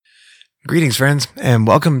Greetings, friends, and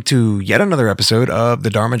welcome to yet another episode of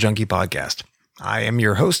the Dharma Junkie Podcast. I am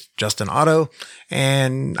your host, Justin Otto,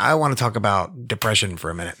 and I want to talk about depression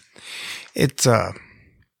for a minute.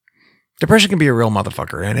 Depression can be a real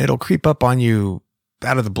motherfucker, and it'll creep up on you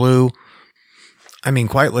out of the blue. I mean,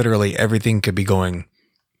 quite literally, everything could be going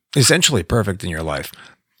essentially perfect in your life.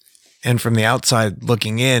 And from the outside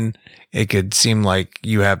looking in, it could seem like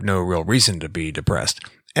you have no real reason to be depressed.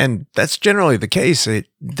 And that's generally the case. It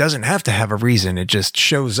doesn't have to have a reason. It just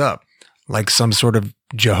shows up like some sort of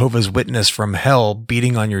Jehovah's Witness from hell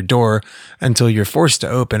beating on your door until you're forced to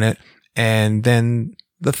open it. And then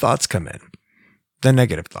the thoughts come in, the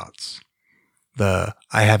negative thoughts, the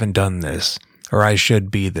I haven't done this or I should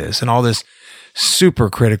be this, and all this super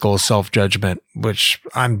critical self-judgment, which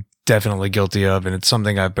I'm definitely guilty of. And it's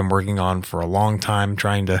something I've been working on for a long time,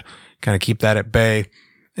 trying to kind of keep that at bay.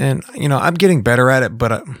 And, I'm getting better at it,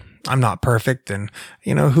 but I'm not perfect. And,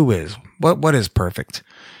 who is? What is perfect?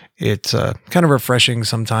 It's kind of refreshing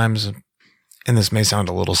sometimes. And this may sound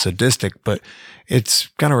a little sadistic, but it's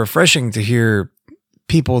kind of refreshing to hear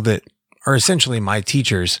people that are essentially my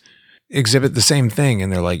teachers exhibit the same thing. And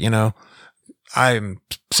they're like, I'm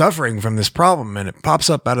suffering from this problem and it pops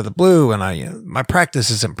up out of the blue. And my practice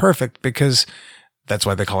isn't perfect because that's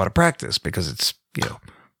why they call it a practice, because it's,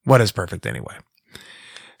 what is perfect anyway?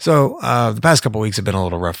 So, the past couple of weeks have been a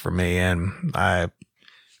little rough for me, and I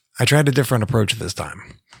tried a different approach this time.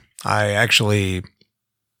 I actually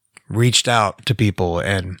reached out to people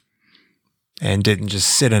and didn't just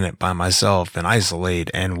sit in it by myself and isolate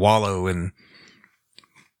and wallow in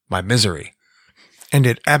my misery. And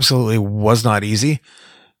it absolutely was not easy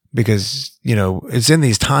because, it's in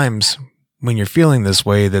these times when you're feeling this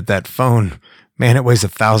way that phone, man, it weighs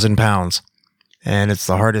 1,000 pounds, and it's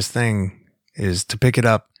the hardest thing is to pick it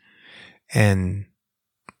up and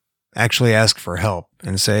actually ask for help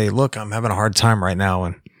and say, look, I'm having a hard time right now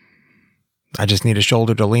and I just need a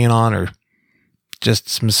shoulder to lean on or just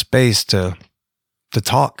some space to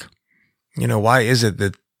talk. Why is it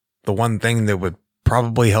that the one thing that would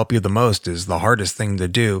probably help you the most is the hardest thing to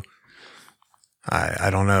do? I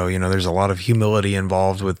don't know. There's a lot of humility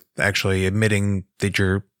involved with actually admitting that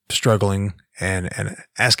you're struggling and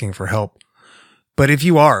asking for help. But if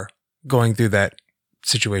you are going through that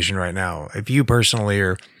situation right now, if you personally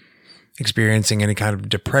are experiencing any kind of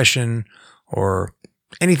depression or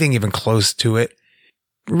anything even close to it,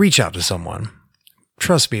 reach out to someone.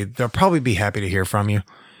 Trust me, they'll probably be happy to hear from you,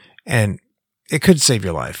 and it could save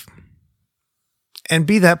your life. And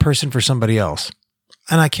be that person for somebody else.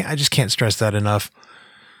 And I just can't stress that enough.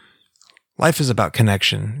 Life is about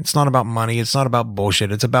connection. It's not about money. It's not about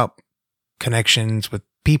bullshit. It's about connections with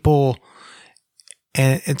people.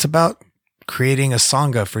 And it's about creating a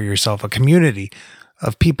sangha for yourself, a community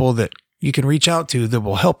of people that you can reach out to that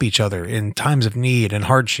will help each other in times of need and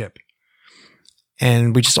hardship.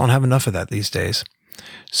 And we just don't have enough of that these days.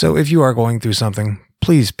 So if you are going through something,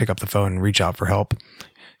 please pick up the phone and reach out for help.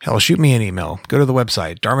 Hell, shoot me an email. Go to the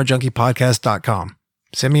website, dharmajunkiepodcast.com.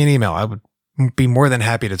 Send me an email. I would be more than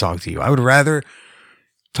happy to talk to you. I would rather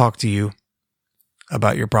talk to you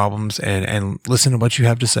about your problems and listen to what you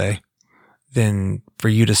have to say than for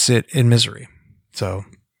you to sit in misery. So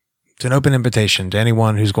it's an open invitation to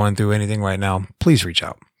anyone who's going through anything right now. Please reach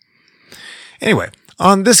out. Anyway,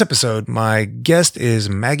 on this episode, my guest is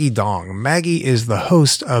Maggie Dong. Maggie is the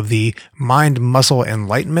host of the Mind Muscle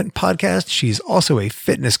Enlightenment podcast. She's also a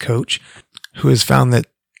fitness coach who has found that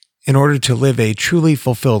in order to live a truly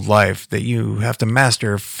fulfilled life, that you have to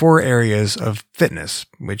master 4 areas of fitness,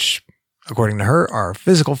 which according to her, are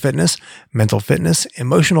physical fitness, mental fitness,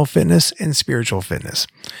 emotional fitness, and spiritual fitness.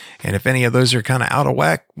 And if any of those are kind of out of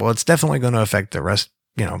whack, well, it's definitely going to affect the rest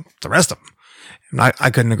of them. And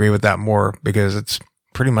I couldn't agree with that more because it's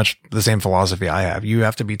pretty much the same philosophy I have. You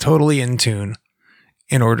have to be totally in tune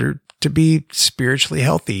in order to be spiritually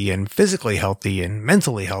healthy and physically healthy and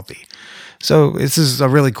mentally healthy. So this is a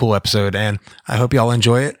really cool episode and I hope y'all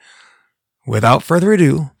enjoy it. Without further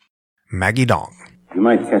ado, Maggie Dong. You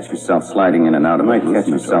might catch yourself sliding in and out of a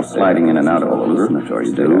hallucinatory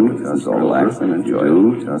state. Just relax and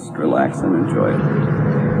enjoy it. Just relax and enjoy it.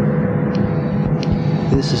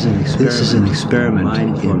 This is an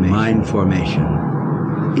experiment in mind formation.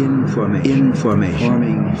 Information.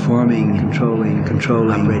 Forming, controlling,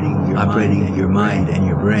 operating your mind and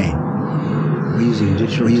your brain. Using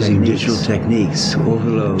digital techniques to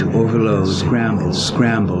overload,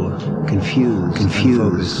 scramble,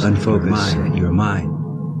 confuse, unfocus your mind.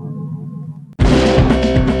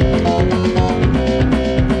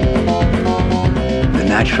 The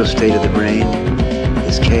natural state of the brain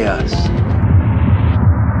is chaos.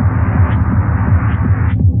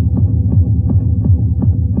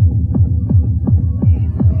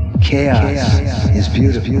 Chaos is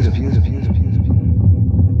beautiful.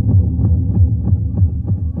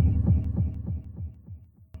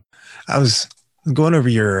 I was going over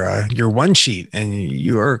your one sheet, and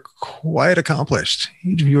you are quite accomplished.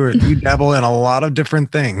 You dabble in a lot of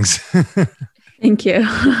different things. Thank you.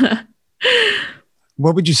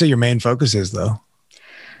 What would you say your main focus is, though?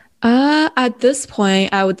 At this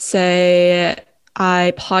point, I would say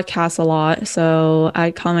I podcast a lot. So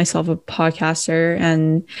I call myself a podcaster,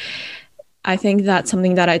 and I think that's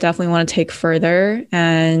something that I definitely want to take further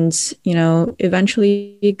and,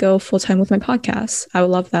 eventually go full time with my podcast. I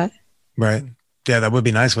would love that. Right. Yeah, that would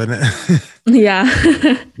be nice, wouldn't it? Yeah.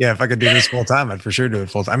 Yeah, if I could do this full time, I'd for sure do it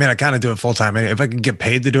full time. I mean, I kind of do it full time. If I could get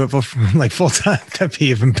paid to do it full time, that'd be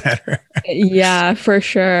even better. Yeah, for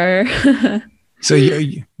sure. So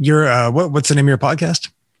you're what's the name of your podcast?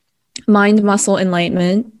 Mind, Muscle,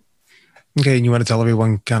 Enlightenment. Okay, and you want to tell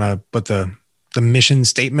everyone kind of what the mission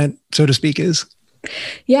statement, so to speak, is?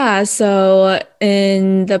 Yeah. So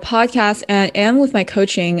in the podcast and with my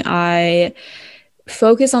coaching, I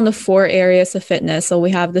focus on the 4 areas of fitness. So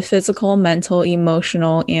we have the physical, mental,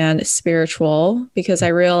 emotional, and spiritual, because I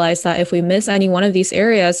realized that if we miss any one of these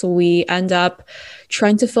areas, we end up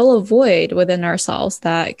trying to fill a void within ourselves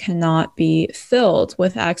that cannot be filled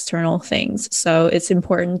with external things. So it's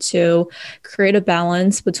important to create a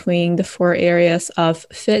balance between the 4 areas of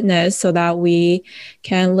fitness so that we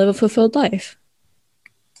can live a fulfilled life.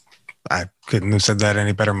 I couldn't have said that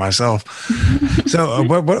any better myself. So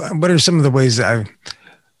what are some of the ways that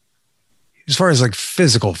as far as like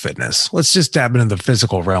physical fitness, let's just dab into the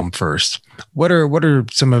physical realm first. What are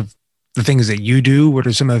some of the things that you do? What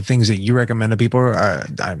are some of the things that you recommend to people?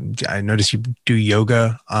 I notice you do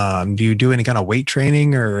yoga. Do you do any kind of weight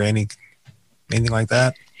training or anything like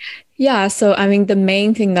that? Yeah. So, I mean, the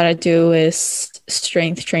main thing that I do is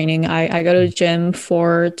strength training. I go to the gym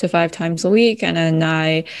 4 to 5 times a week, and then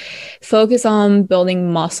I focus on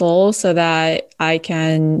building muscle so that I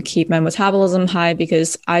can keep my metabolism high,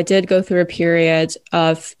 because I did go through a period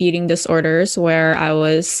of eating disorders where I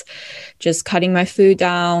was just cutting my food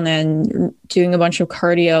down and doing a bunch of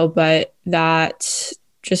cardio, but that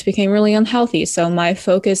just became really unhealthy. So my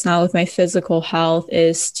focus now with my physical health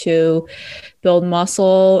is to build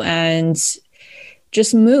muscle and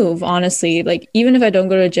just move, honestly. Like, even if I don't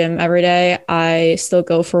go to the gym every day, I still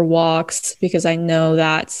go for walks because I know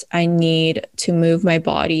that I need to move my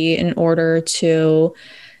body in order to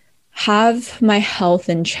have my health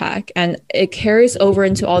in check. And it carries over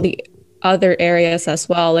into all the other areas as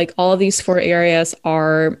well. Like, all of these 4 areas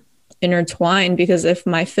are intertwined, because if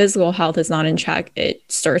my physical health is not in check, it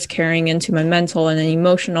starts carrying into my mental and then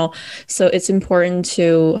emotional. So it's important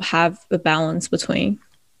to have a balance between.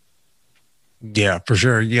 Yeah, for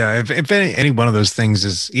sure. Yeah, if any one of those things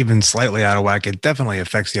is even slightly out of whack, it definitely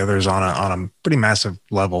affects the others on a pretty massive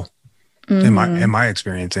level. In my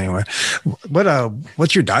experience, anyway.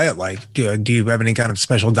 What's your diet like? Do you have any kind of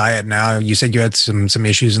special diet now? You said you had some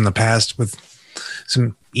issues in the past with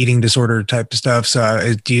some eating disorder type stuff.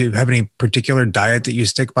 So do you have any particular diet that you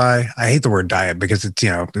stick by? I hate the word diet because it's,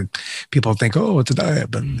 people think, oh, it's a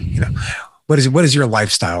diet, but what is your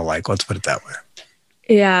lifestyle like? Let's put it that way.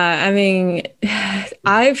 Yeah, I mean,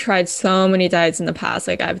 I've tried so many diets in the past.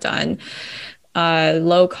 Like, I've done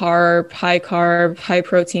low carb, high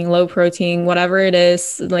protein, low protein, whatever it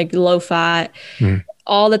is, like low fat.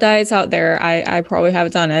 All the diets out there, I probably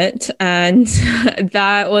have done it. And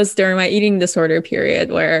that was during my eating disorder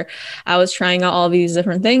period where I was trying out all these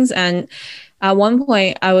different things. And at one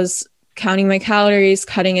point I was counting my calories,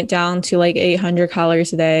 cutting it down to like 800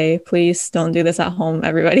 calories a day. Please don't do this at home,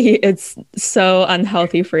 everybody. It's so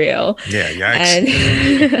unhealthy for you. Yeah, yikes.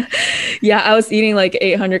 And yeah, I was eating like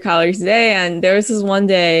 800 calories a day. And there was this one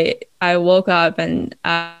day I woke up and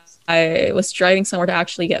I was driving somewhere to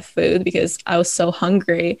actually get food because I was so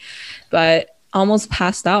hungry, but almost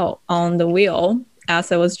passed out on the wheel as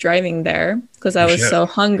I was driving there because I was so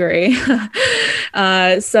hungry.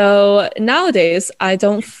 So nowadays I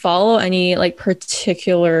don't follow any like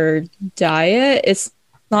particular diet. It's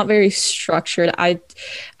not very structured.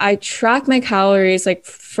 I track my calories like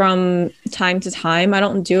from time to time. I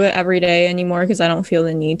don't do it every day anymore because I don't feel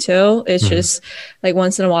the need to. It's just like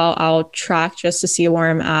once in a while I'll track just to see where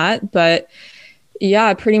I'm at. But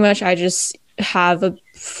yeah, pretty much I just have a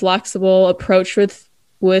flexible approach with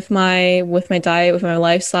my diet, with my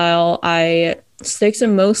lifestyle. I stick to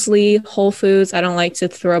mostly whole foods. I don't like to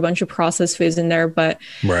throw a bunch of processed foods in there, but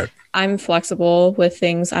I'm flexible with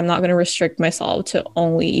things. I'm not going to restrict myself to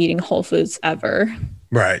only eating whole foods ever.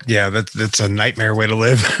 Right. Yeah. That's a nightmare way to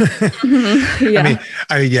live. Mhm. I Yeah. mean,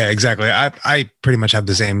 yeah, exactly. I pretty much have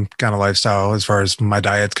the same kind of lifestyle as far as my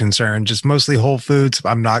diet's concerned, just mostly whole foods.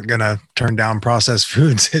 I'm not going to turn down processed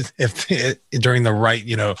foods during the right,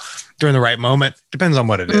 during the right moment. Depends on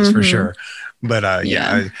what it is for Hmm. sure. But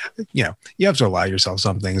Yeah. you have to allow yourself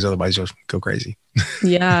some things. Otherwise you'll go crazy.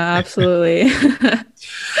 Yeah, absolutely.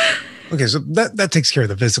 Okay. So that takes care of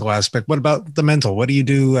the physical aspect. What about the mental? What do you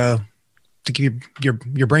do, to keep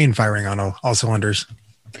your brain firing on all cylinders?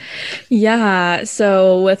 Yeah.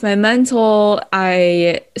 So with my mental,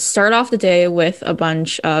 I start off the day with a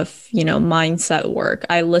bunch of, mindset work.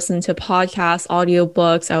 I listen to podcasts,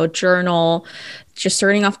 audiobooks, I would journal, just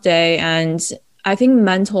starting off the day. And I think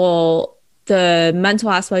the mental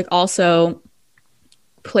aspect also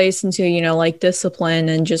plays into, like discipline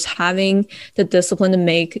and just having the discipline to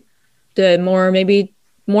make the maybe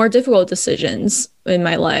more difficult decisions in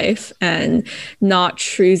my life and not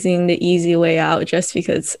choosing the easy way out just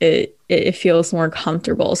because it feels more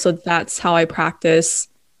comfortable. So that's how I practice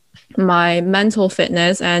my mental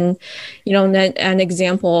fitness. And an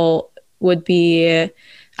example would be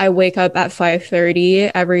I wake up at 5:30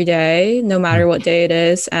 every day, no matter what day it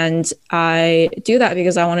is. And I do that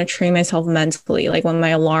because I want to train myself mentally. Like when my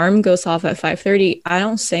alarm goes off at 5:30, I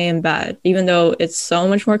don't stay in bed, even though it's so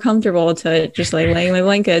much more comfortable to just like lay in my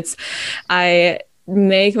blankets. I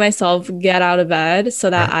make myself get out of bed so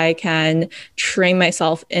that Right. I can train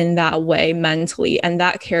myself in that way mentally. And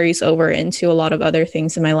that carries over into a lot of other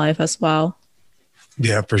things in my life as well.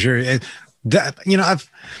 Yeah, for sure.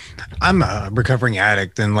 I'm a recovering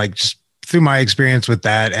addict, and like just through my experience with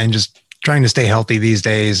that, and just trying to stay healthy these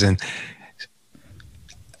days, and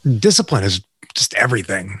discipline is just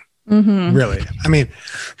everything. Hmm. Really, I mean,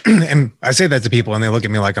 and I say that to people, and they look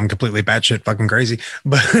at me like I'm completely batshit fucking crazy.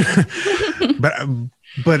 But, but,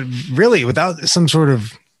 but really, without some sort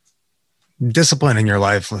of discipline in your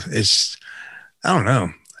life, it's I don't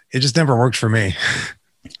know. It just never worked for me.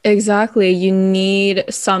 Exactly. You need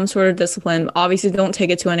some sort of discipline. Obviously, don't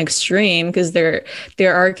take it to an extreme because there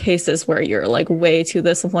are cases where you're like way too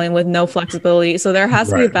disciplined with no flexibility. So there has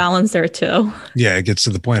to be a Right. balance there too. Yeah, it gets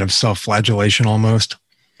to the point of self-flagellation almost.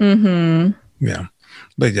 Hmm. Yeah.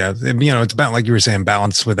 But yeah, it's about, like you were saying,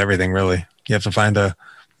 balance with everything, really. You have to find a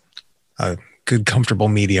good, comfortable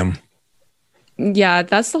medium. Yeah,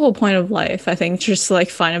 that's the whole point of life. I think just like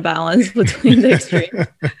find a balance between the extremes.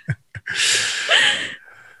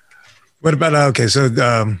 What about, okay, so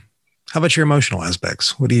how about your emotional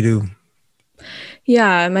aspects? What do you do?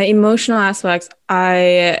 Yeah, my emotional aspects.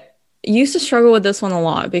 I used to struggle with this one a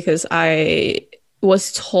lot because I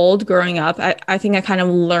was told growing up, I think I kind of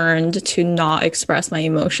learned to not express my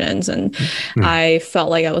emotions. And Hmm. I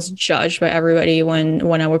felt like I was judged by everybody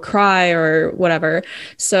when I would cry or whatever.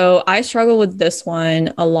 So I struggled with this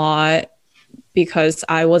one a lot because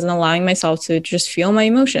I wasn't allowing myself to just feel my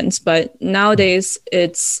emotions. But nowadays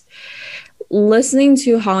it's listening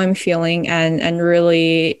to how I'm feeling and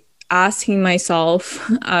really asking myself,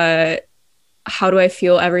 how do I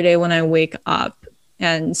feel every day when I wake up?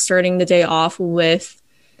 And starting the day off with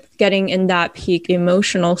getting in that peak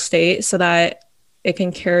emotional state so that it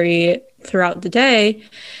can carry throughout the day.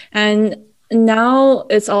 And now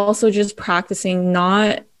it's also just practicing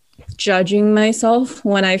not judging myself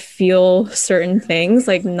when I feel certain things,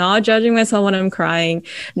 like not judging myself when I'm crying,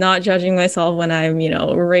 not judging myself when I'm,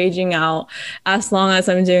 raging out, as long as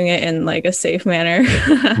I'm doing it in like a safe manner.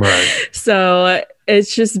 Right. So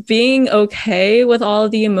it's just being okay with all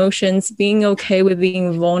of the emotions, being okay with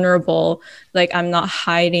being vulnerable. Like I'm not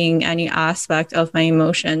hiding any aspect of my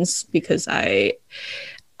emotions because I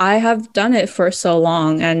have done it for so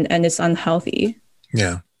long and it's unhealthy.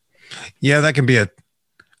 Yeah. Yeah, that can be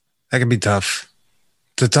tough.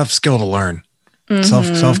 It's a tough skill to learn.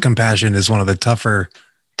 Mm-hmm. Self compassion is one of the tougher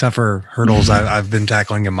hurdles I've been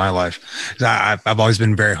tackling in my life. I've always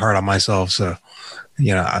been very hard on myself. So,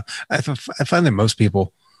 I find that most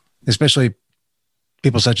people, especially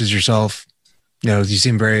people such as yourself, you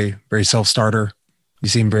seem very, very self-starter. You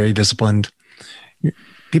seem very disciplined.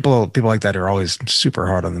 People like that are always super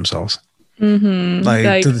hard on themselves. Mm-hmm.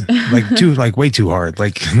 Like, like way too hard.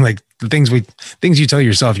 Like the things you tell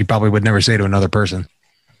yourself, you probably would never say to another person.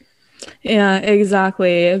 Yeah,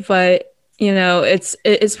 exactly. But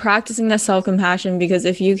it's practicing that self-compassion because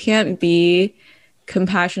if you can't be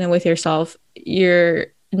compassionate with yourself, you're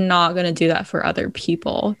not going to do that for other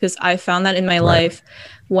people. Because I found that in my Right. life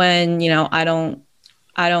when, I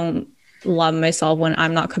don't love myself, when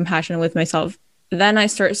I'm not compassionate with myself, then I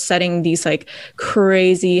start setting these like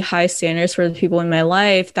crazy high standards for the people in my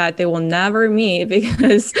life that they will never meet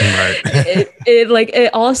because Right. it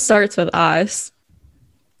all starts with us.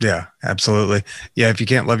 Yeah, absolutely. Yeah, if you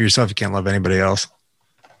can't love yourself, you can't love anybody else.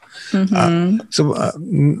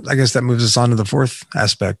 Mm-hmm. I guess that moves us on to the fourth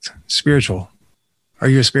aspect, spiritual. Are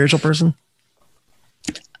you a spiritual person?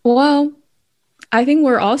 Well, I think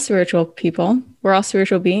we're all spiritual people. We're all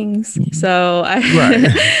spiritual beings. So Right.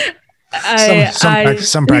 I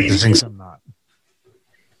Some practicing, some not.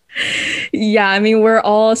 yeah, I mean, we're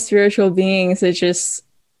all spiritual beings. It's just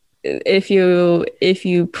if you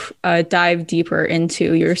dive deeper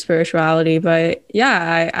into your spirituality. But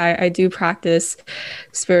yeah, I do practice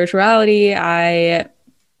spirituality. I How would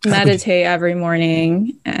you, meditate every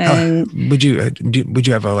morning, how and would you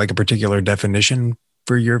have a particular definition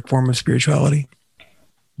for your form of spirituality?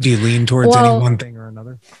 Do you lean towards any well, one thing or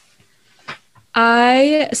another?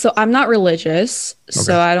 I'm not religious, Okay.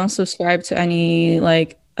 so I don't subscribe to any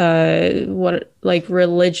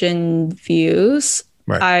religion views.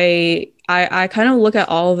 Right. I kind of look at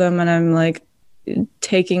all of them and I'm like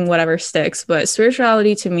taking whatever sticks. But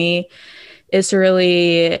spirituality to me is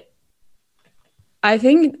really, I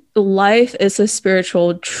think life is a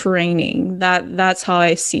spiritual training. That's how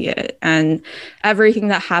I see it. And everything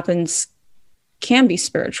that happens can be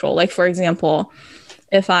spiritual. Like for example,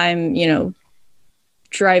 if I'm,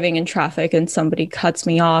 driving in traffic and somebody cuts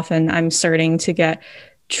me off and I'm starting to get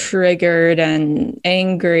triggered and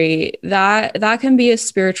angry, that can be a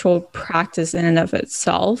spiritual practice in and of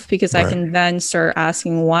itself, because I Right. can then start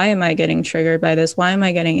asking, why am I getting triggered by this? Why am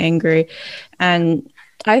I getting angry? And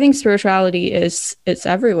I think spirituality it's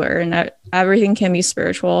everywhere, and everything can be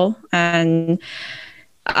spiritual. And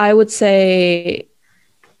I would say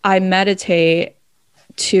I meditate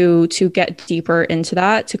to get deeper into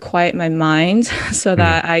that, to quiet my mind so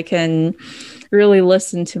that I can really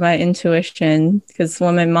listen to my intuition, because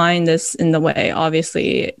when my mind is in the way,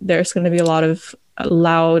 obviously there's going to be a lot of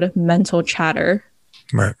loud mental chatter.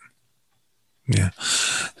 Right. Yeah.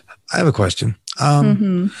 I have a question.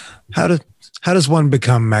 How does one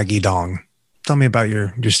become Maggie Dong? Tell me about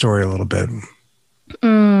your story a little bit.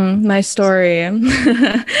 My story.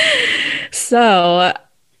 So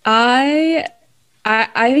I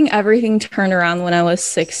think everything turned around when I was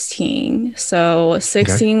 16. So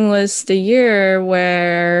 16 was the year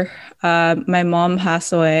where my mom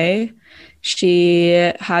passed away.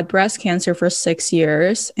 She had breast cancer for 6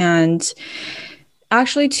 years. And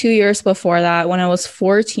actually 2 years before that, when I was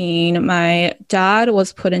 14, my dad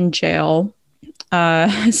was put in jail.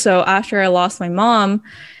 So after I lost my mom,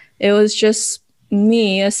 it was just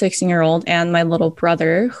me, a 16-year-old, and my little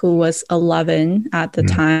brother, who was 11 at the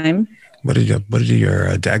time. What did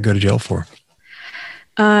your dad go to jail for?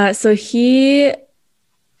 So he's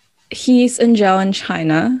in jail in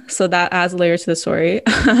China, so that adds a layer to the story.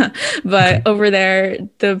 But over there,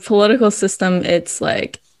 the political system, it's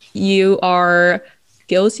like you are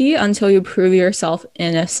guilty until you prove yourself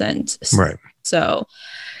innocent. Right. So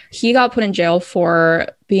he got put in jail for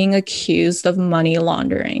being accused of money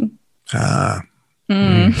laundering. Good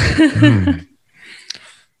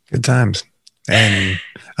times. And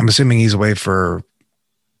I'm assuming he's away for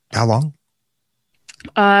how long?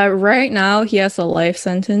 Right now, he has a life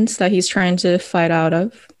sentence that he's trying to fight out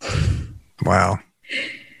of. Wow.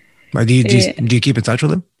 Do you keep in touch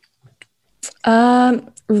with him?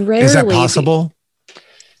 Rarely. Is that possible?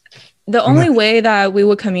 The only way that we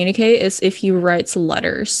would communicate is if he writes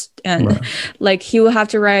letters, and like he would have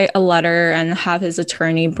to write a letter and have his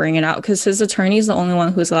attorney bring it out, because his attorney is the only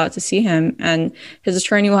one who's allowed to see him, and his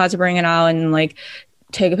attorney will have to bring it out and like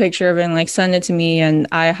take a picture of it and like send it to me, and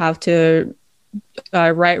I have to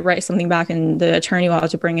write something back, and the attorney will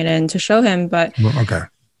have to bring it in to show him. But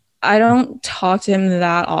I don't talk to him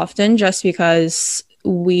that often, just because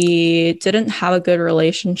we didn't have a good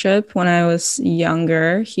relationship when I was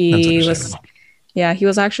younger. He was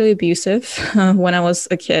actually abusive when I was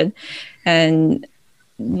a kid. And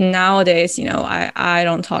nowadays, I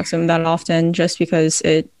don't talk to him that often, just because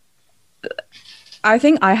I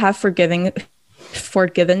think I have forgiven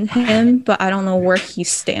him, but I don't know where he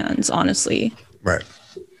stands, honestly. Right.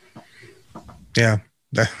 Yeah.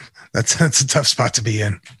 That's a tough spot to be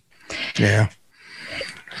in. Yeah.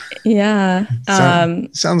 Yeah.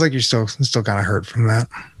 Sounds like you're still kind of hurt from that.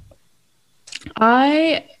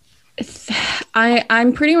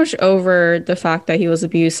 I'm pretty much over the fact that he was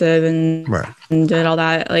abusive and did all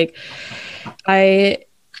that. Like, I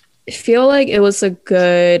feel like it was a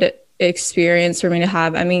good experience for me to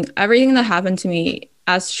have. I mean, everything that happened to me,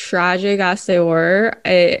 as tragic as they were,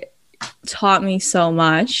 it taught me so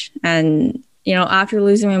much. And after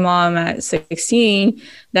losing my mom at 16,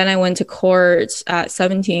 then I went to court at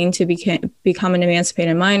 17 to become an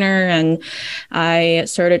emancipated minor. And I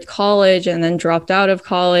started college and then dropped out of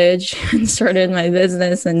college and started my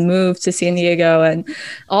business and moved to San Diego and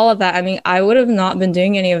all of that. I mean, I would have not been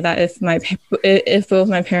doing any of that if both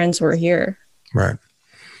my parents were here. Right.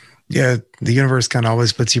 Yeah. The universe kind of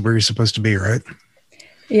always puts you where you're supposed to be, right?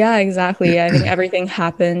 Yeah, exactly. I think everything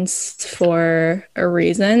happens for a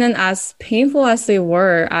reason. And as painful as they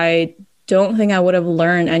were, I don't think I would have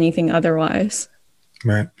learned anything otherwise.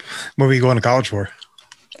 Right. What were you going to college for?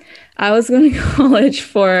 I was going to college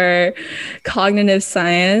for cognitive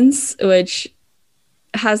science, which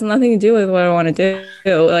has nothing to do with what I want to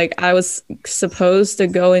do. Like, I was supposed to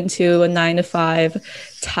go into a 9-to-5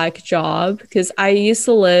 tech job because I used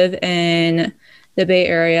to live in the Bay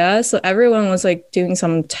Area. So everyone was like doing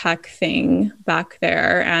some tech thing back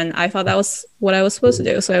there. And I thought that was what I was supposed to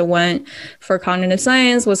do. So I went for cognitive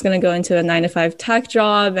science, was going to go into a 9-to-5 tech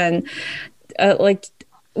job. And like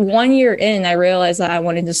 1 year in, I realized that I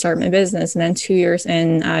wanted to start my business. And then 2 years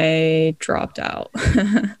in, I dropped out.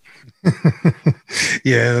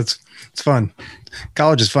 Yeah, it's fun.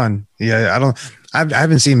 College is fun. Yeah, I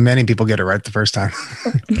haven't seen many people get it right the first time.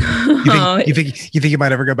 You think you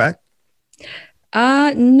might ever go back?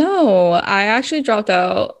 No, I actually dropped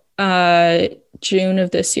out June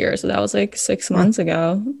of this year, so that was like 6 months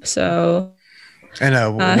ago. So, and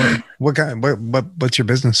what's your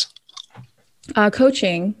business?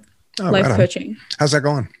 Coaching, life coaching. How's that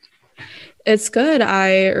going? It's good.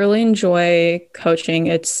 I really enjoy coaching.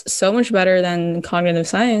 It's so much better than cognitive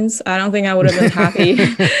science. I don't think I would have been happy.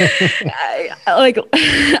 I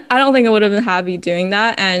don't think I would have been happy doing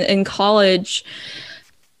that. And in college,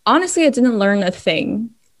 honestly, I didn't learn a thing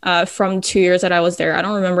from 2 years that I was there. I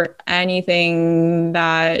don't remember anything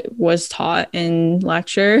that was taught in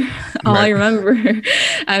lecture. All I remember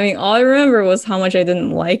was how much I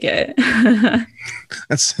didn't like it.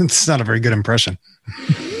 That's not a very good impression.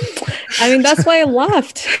 I mean, that's why I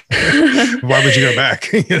left. Why would you go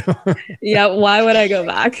back? Yeah, why would I go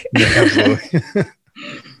back? Yeah, absolutely.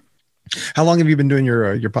 How long have you been doing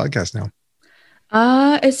your podcast now?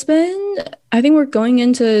 It's been, I think we're going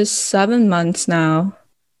into 7 months now.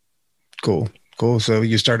 Cool. So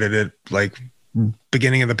you started it like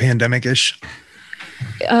beginning of the pandemic-ish?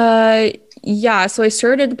 Yeah. So I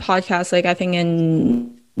started the podcast, like I think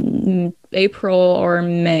in April or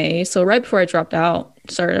May. So right before I dropped out,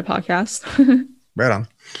 started a podcast. Right on.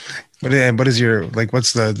 What is your, like,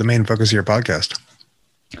 what's the main focus of your podcast?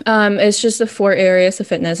 It's just the 4 areas of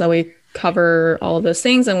fitness that we cover all of those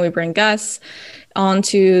things, and we bring guests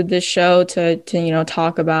onto the show to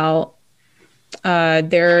talk about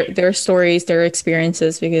their stories, their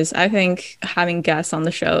experiences, because I think having guests on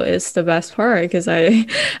the show is the best part, because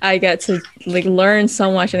I get to like learn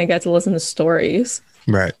so much and I get to listen to stories.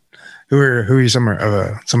 Right. Who are some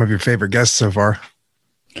of your favorite guests so far?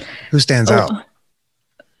 Who stands out?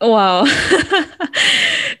 Wow.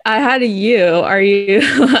 I had you. Are you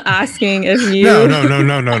asking if you?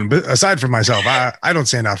 No. But aside from myself, I don't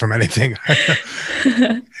stand out from anything.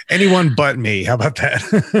 Anyone but me. How about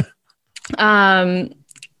that?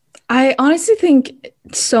 I honestly think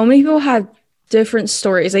so many people have different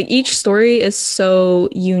stories. Like each story is so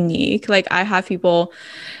unique. Like I have people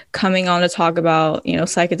coming on to talk about,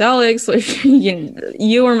 psychedelics, which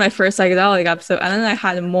you were my first psychedelic episode. And then I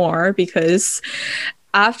had more because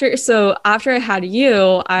after I had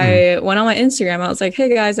you, I went on my Instagram. I was like,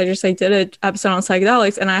 hey guys, I just did an episode on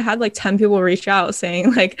psychedelics, and I had 10 people reach out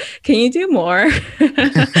saying can you do more?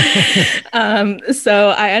 So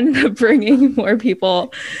I ended up bringing more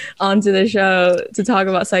people onto the show to talk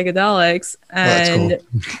about psychedelics. And that's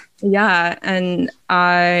cool. Yeah. And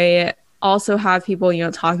I also have people,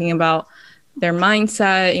 talking about their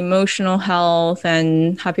mindset, emotional health,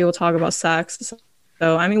 and have people talk about sex.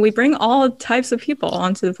 So, I mean, we bring all types of people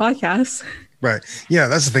onto the podcast. Right. Yeah,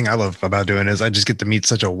 that's the thing I love about doing is I just get to meet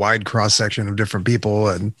such a wide cross section of different people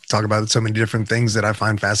and talk about so many different things that I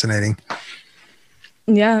find fascinating.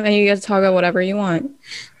 Yeah, and you get to talk about whatever you want.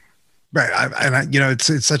 Right.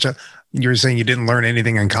 It's such a, you're saying you didn't learn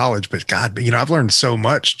anything in college, but God, I've learned so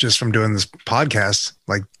much just from doing this podcast,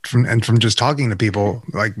 from just talking to people,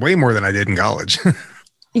 way more than I did in college.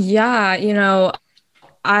 Yeah,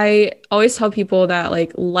 I always tell people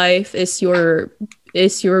that life is your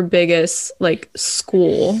biggest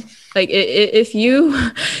school. If you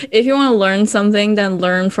want to learn something, then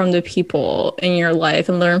learn from the people in your life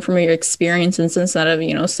and learn from your experiences instead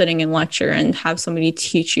of sitting in lecture and have somebody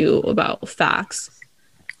teach you about facts.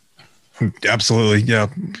 Absolutely. Yeah.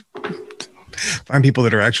 Find people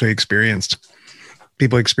that are actually experienced.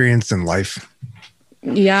 people experienced in life.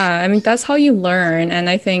 Yeah, I mean, that's how you learn. And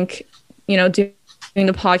I think, doing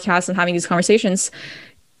the podcast and having these conversations,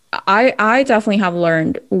 I definitely have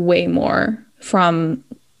learned way more from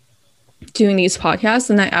doing these podcasts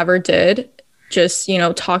than I ever did just,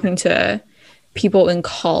 talking to people in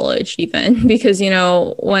college even. Because,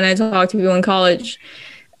 when I talk to people in college,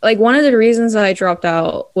 like one of the reasons that I dropped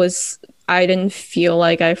out was I didn't feel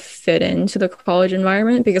like I fit into the college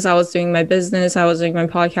environment because I was doing my business, I was doing my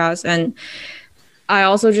podcast, and I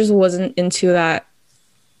also just wasn't into that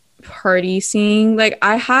party scene. Like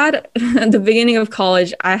I had at the beginning of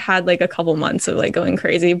college, I had like a couple months of like going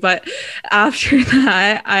crazy, but after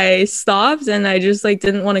that I stopped and I just like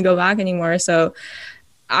didn't want to go back anymore. So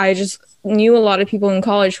I just knew a lot of people in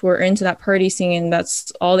college who were into that party scene and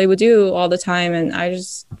that's all they would do all the time, and I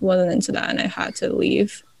just wasn't into that and I had to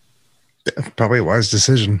leave. Probably a wise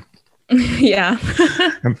decision. Yeah.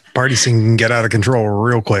 Party scene can get out of control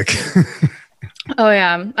real quick. Oh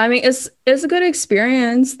yeah. I mean, it's a good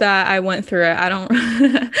experience that I went through it. I don't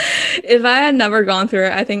if I had never gone through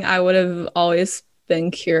it, I think I would have always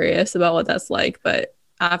been curious about what that's like, but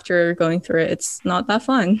after going through it, it's not that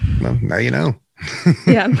fun. Well, now you know.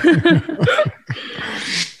 Yeah.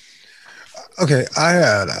 Okay, I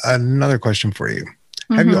had another question for you.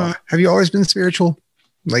 Have you always been spiritual?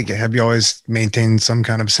 Like, have you always maintained some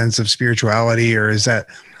kind of sense of spirituality, or is it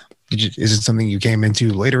something you came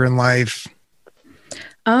into later in life?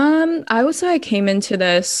 I would say I came into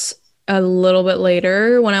this a little bit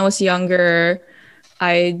later. When I was younger,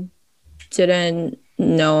 I didn't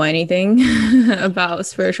know anything about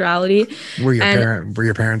spirituality. Were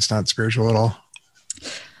your parents not spiritual at all?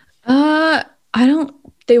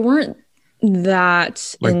 They weren't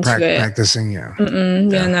that like into it. Practicing, yeah.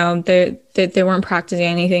 Yeah, no, they weren't practicing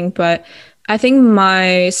anything. But I think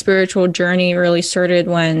my spiritual journey really started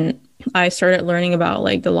when I started learning about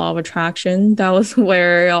like the law of attraction. That was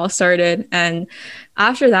where it all started. And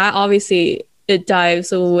after that, obviously, it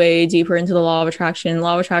dives way deeper into the law of attraction.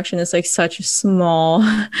 Law of attraction is like such a small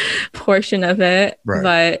portion of it. Right.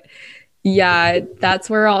 But yeah, that's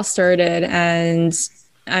where it all started. And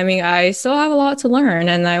I mean, I still have a lot to learn.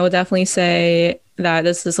 And I would definitely say that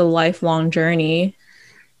this is a lifelong journey.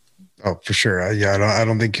 Oh, for sure. I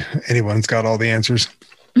don't think anyone's got all the answers.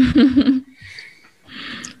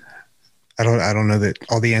 I don't know that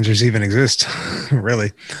all the answers even exist,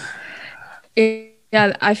 really.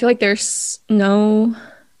 Yeah, I feel like there's no,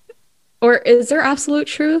 or is there absolute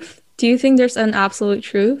truth? Do you think there's an absolute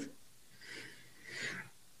truth?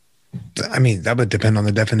 I mean, that would depend on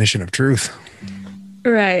the definition of truth.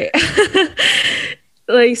 Right.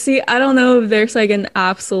 Like, see, I don't know if there's like an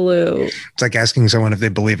absolute. It's like asking someone if they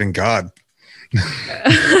believe in God.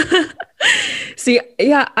 See,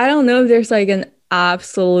 yeah, I don't know if there's like an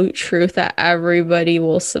absolute truth that everybody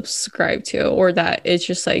will subscribe to, or that it's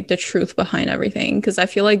just like the truth behind everything, because I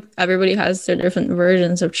feel like everybody has their different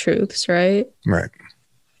versions of truths, right? Right.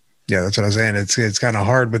 Yeah, that's what I was saying. It's kind of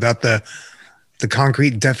hard without the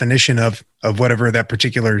concrete definition of whatever that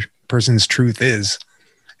particular person's truth is,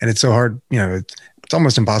 and it's so hard, it's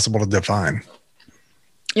almost impossible to define.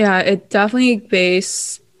 Yeah, it definitely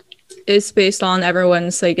is based on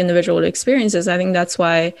everyone's like individual experiences. I think that's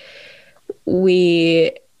why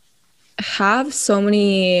we have so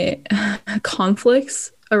many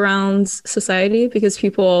conflicts around society, because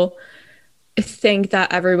people think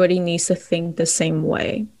that everybody needs to think the same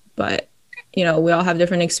way. But, we all have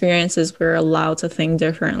different experiences. We're allowed to think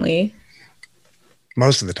differently.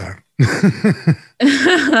 Most of the time. Most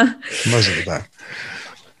of the time.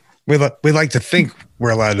 We like to think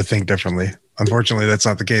we're allowed to think differently. Unfortunately, that's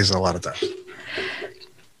not the case a lot of times.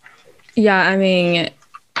 Yeah, I mean,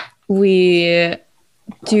 we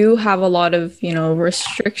do have a lot of,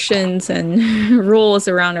 restrictions and rules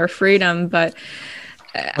around our freedom, but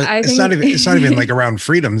I think it's not even like around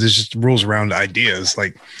freedoms. It's just rules around ideas.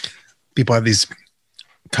 Like, people have these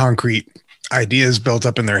concrete ideas built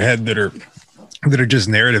up in their head that are just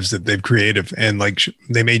narratives that they've created, and like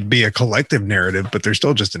they may be a collective narrative, but they're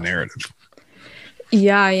still just a narrative.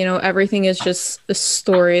 Yeah, everything is just a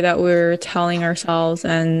story that we're telling ourselves.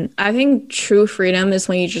 And I think true freedom is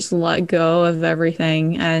when you just let go of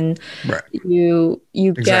everything, and right. you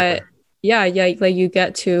exactly. Like you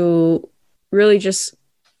get to really just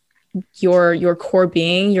your core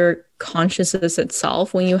being, your consciousness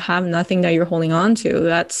itself. When you have nothing that you're holding on to,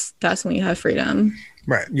 that's when you have freedom.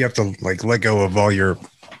 Right. You have to like let go of all your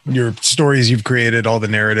stories you've created, all the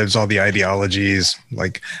narratives, all the ideologies.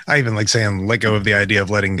 Like, I even like saying let go of the idea of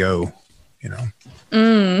letting go,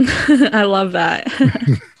 I love that.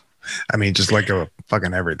 I mean, just let go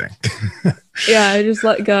fucking everything. Yeah, I just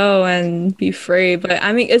let go and be free. But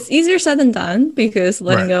I mean, it's easier said than done because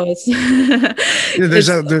letting go is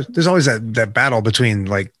There's always that battle between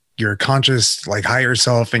like your conscious, like higher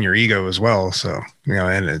self and your ego as well. So,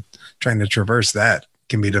 and trying to traverse that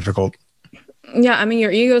can be difficult. Yeah, I mean,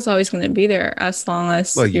 your ego is always going to be there as long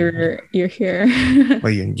as you're here.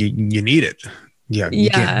 Well, you need it. Yeah, you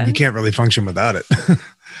can't really function without it.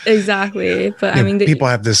 Exactly. But I mean, people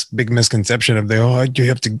have this big misconception of you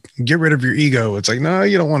have to get rid of your ego. It's like, no,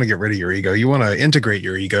 you don't want to get rid of your ego. You want to integrate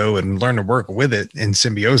your ego and learn to work with it in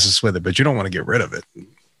symbiosis with it, but you don't want to get rid of it.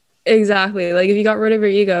 Exactly. Like if you got rid of your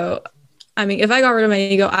ego, I mean, if I got rid of my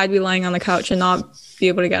ego, I'd be lying on the couch and not be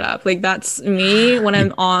able to get up. Like that's me when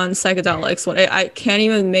I'm on psychedelics, when I can't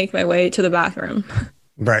even make my way to the bathroom.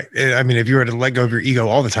 Right. I mean, if you were to let go of your ego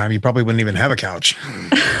all the time, you probably wouldn't even have a couch.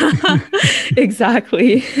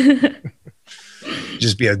 Exactly.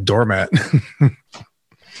 Just be a doormat.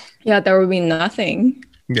 Yeah, there would be nothing.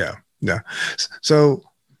 Yeah. So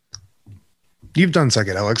you've done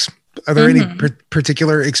psychedelics. Are there any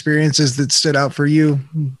particular experiences that stood out for you?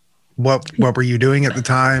 What were you doing at the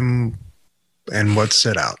time and what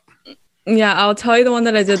stood out? Yeah, I'll tell you the one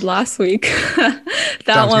that I did last week.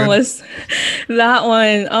 That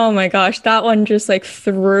one, oh my gosh, that one just like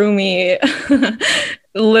threw me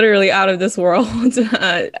literally out of this world.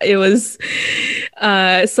 It was,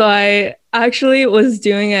 so I actually was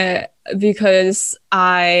doing it because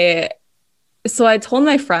I told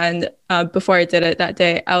my friend before I did it that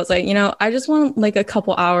day, I was like, I just want like a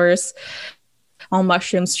couple hours on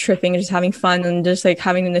mushrooms, tripping and just having fun and just like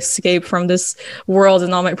having an escape from this world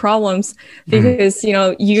and all my problems. Because,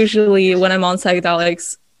 usually when I'm on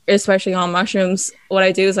psychedelics, especially on mushrooms, what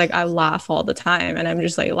I do is like I laugh all the time and I'm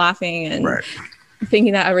just like laughing and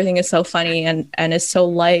thinking that everything is so funny and it's so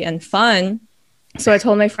light and fun. So I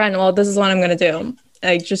told my friend, well, this is what I'm going to do.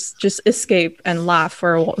 Like just escape and laugh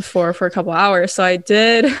for a couple hours. So I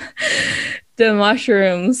did the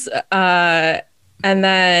mushrooms and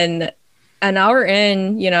then an hour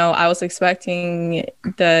in, I was expecting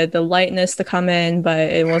the lightness to come in, but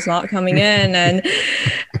it was not coming in. And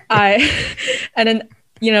then,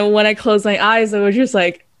 when I closed my eyes, it was just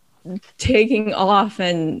like taking off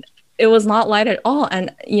and it was not light at all. And,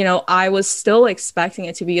 I was still expecting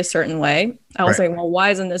it to be a certain way. I was like, well, why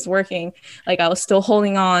isn't this working? Like I was still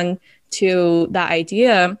holding on to that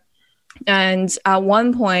idea. And at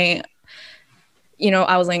one point,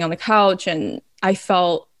 I was laying on the couch and I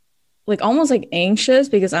felt like almost like anxious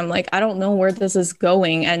because I'm like, I don't know where this is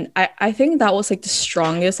going. And I think that was like the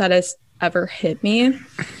strongest that has ever hit me.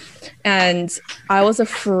 And I was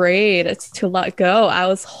afraid to let go. I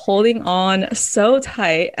was holding on so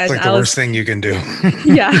tight. And it's like the worst thing you can do.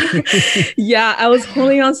 Yeah, I was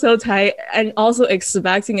holding on so tight and also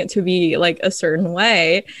expecting it to be like a certain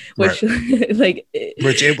way, which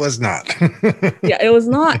which it was not. Yeah, it was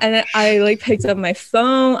not. And I like picked up my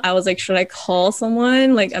phone. I was like, should I call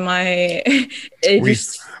someone? Like, am I? I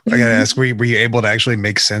gotta ask, were you able to actually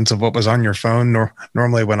make sense of what was on your phone?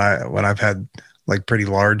 Normally when I've had like pretty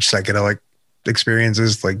large psychedelic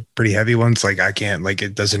experiences, like pretty heavy ones, like I can't, like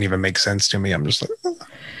it doesn't even make sense to me. I'm just like, oh.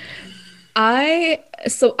 I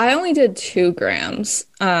only did 2 grams,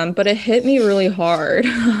 but it hit me really hard.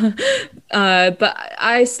 But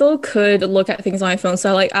I still could look at things on my phone.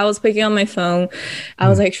 So like I was picking on my phone. I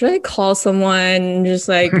was like, should I call someone? Just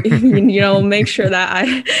like, make sure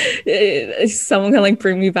that someone can like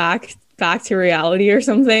bring me back to reality or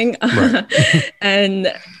something.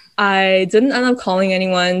 And I didn't end up calling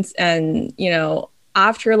anyone. And,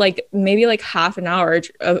 after like maybe like half an hour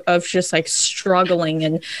of just like struggling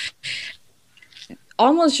and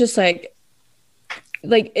almost just like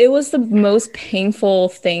it was the most painful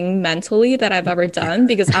thing mentally that I've ever done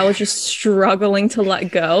because I was just struggling to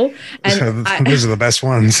let go. And those are the best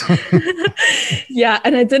ones. Yeah.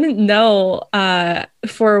 And I didn't know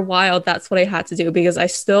for a while that's what I had to do because I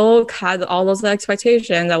still had all those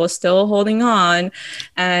expectations. I was still holding on.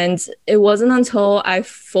 And it wasn't until I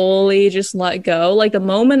fully just let go, like the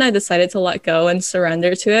moment I decided to let go and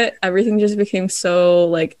surrender to it, everything just became so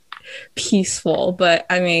like peaceful. But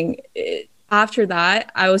I mean, after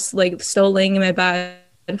that, I was like still laying in my bed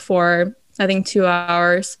for I think 2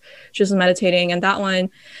 hours, just meditating. And that one,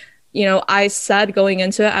 I said going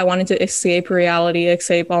into it, I wanted to escape reality,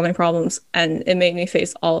 escape all my problems, and it made me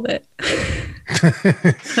face all of it.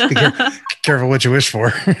 Careful what you wish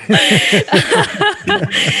for.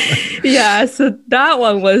 Yeah, so that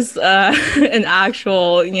one was an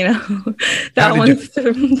actual, that one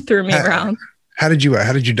threw me around. How did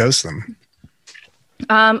you dose them?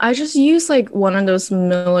 I just used like one of those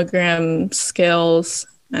milligram scales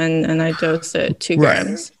and I dosed it 2 Right.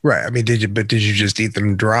 grams. Right. I mean, did you just eat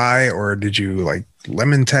them dry, or did you like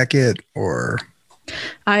lemon tech it, or?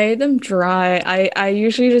 I ate them dry. I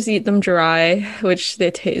usually just eat them dry, which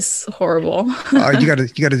they taste horrible. You gotta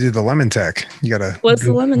do the lemon tech. What's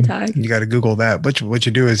the lemon tag? You gotta Google that. What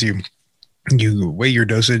you do is you weigh your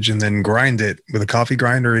dosage and then grind it with a coffee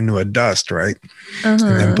grinder into a dust, right? And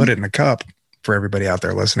then put it in a cup. For everybody out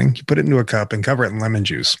there listening, you put it into a cup and cover it in lemon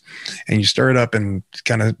juice, and you stir it up and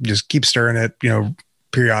kind of just keep stirring it,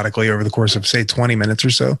 periodically over the course of say 20 minutes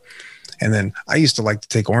or so. And then I used to like to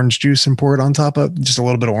take orange juice and pour it on top of just a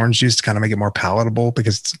little bit of orange juice to kind of make it more palatable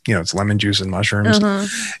because it's lemon juice and mushrooms.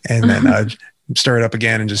 And then stir it up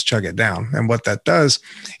again and just chug it down. And what that does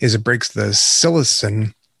is it breaks the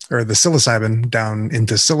psilocin or the psilocybin down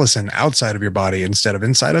into psilocin outside of your body instead of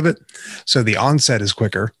inside of it. So the onset is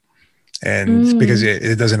quicker. And because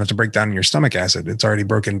it doesn't have to break down in your stomach acid, it's already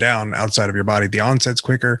broken down outside of your body. The onset's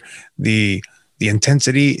quicker. The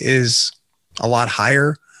intensity is a lot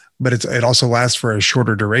higher, but it also lasts for a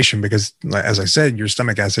shorter duration because, as I said, your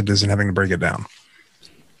stomach acid isn't having to break it down.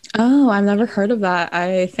 Oh, I've never heard of that.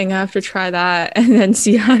 I think I have to try that and then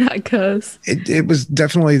see how that goes. It was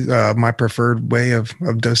definitely my preferred way of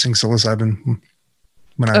dosing psilocybin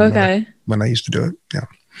when I used to do it.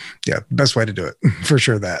 Yeah, best way to do it for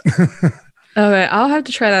sure. That. Okay, I'll have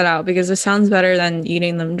to try that out because it sounds better than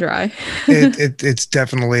eating them dry. It's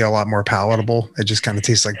definitely a lot more palatable. It just kind of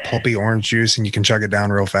tastes like pulpy orange juice, and you can chug it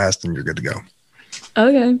down real fast, and you're good to go.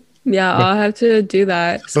 Okay, yeah, I'll have to do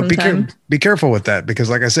that sometime. But be careful with that because,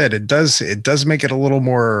 like I said, it does make it a little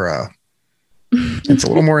more. It's a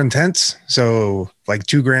little more intense. So, like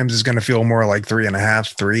 2 grams is going to feel more like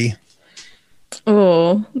 3.5, 3.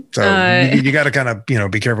 Oh, so you got to kind of,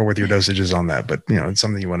 be careful with your dosages on that, but it's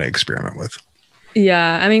something you want to experiment with.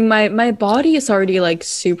 Yeah. I mean, my body is already like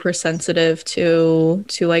super sensitive to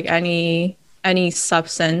like any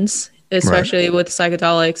substance, especially with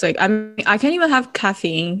psychedelics. Like I can't even have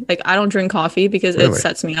caffeine. Like I don't drink coffee because it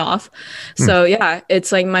sets me off. So yeah,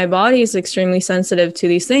 it's like my body is extremely sensitive to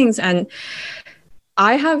these things. And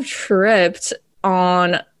I have tripped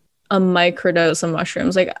on a microdose of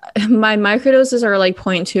mushrooms. Like my microdoses are like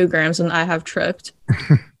 0.2 grams and I have tripped.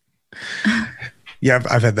 Yeah,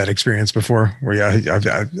 I've had that experience before where I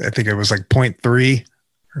think it was like 0.3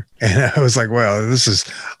 and I was like, wow, this is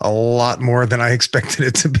a lot more than I expected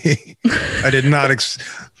it to be. I did not.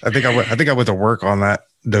 I think I went to work on that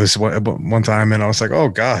dose one time and I was like, oh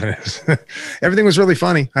God, everything was really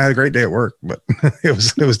funny. I had a great day at work, but it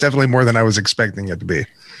was definitely more than I was expecting it to be.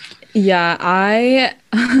 Yeah,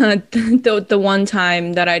 the one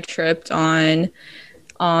time that I tripped on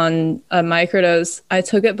a microdose, I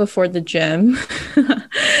took it before the gym.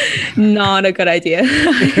 Not a good idea.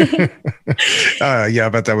 Yeah, I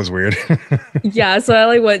bet that was weird. Yeah, so I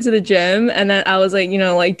like went to the gym and then I was like,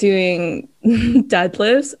 like doing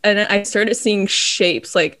deadlifts and then I started seeing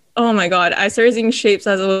shapes. Like, oh my God, I started seeing shapes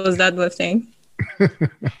as I was deadlifting.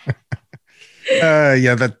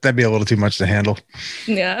 Yeah, that'd be a little too much to handle.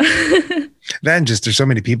 Yeah. Then just there's so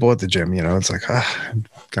many people at the gym, it's like kind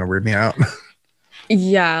of weird me out.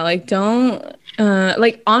 Yeah, like don't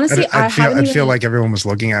like honestly, I'd feel like everyone was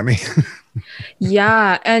looking at me.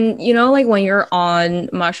 Yeah, and like when you're on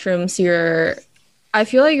mushrooms, I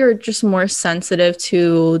feel like you're just more sensitive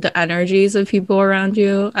to the energies of people around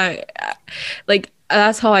you. I like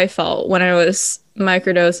that's how I felt when I was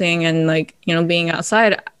microdosing and like being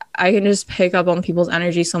outside. I can just pick up on people's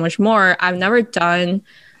energy so much more. I've never done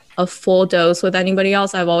a full dose with anybody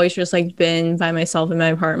else. I've always just like been by myself in my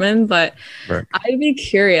apartment, but I'd be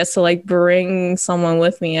curious to like bring someone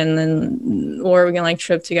with me or we can like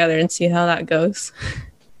trip together and see how that goes.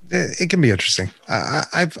 It can be interesting.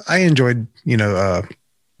 I enjoyed, that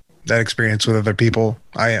experience with other people.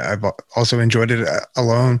 I've also enjoyed it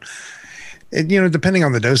alone. Depending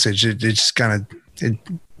on the dosage, it just kind of,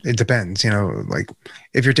 it depends, like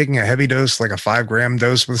if you're taking a heavy dose, like a 5 gram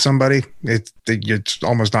dose with somebody, it's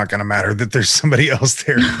almost not going to matter that there's somebody else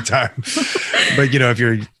there at the time. But, if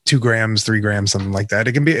you're 2 grams, 3 grams, something like that,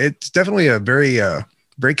 it's definitely a very,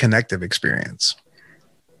 very connective experience.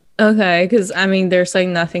 Okay. Because I mean, there's like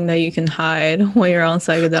nothing that you can hide when you're on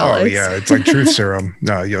psychedelics. Oh yeah. It's like truth serum.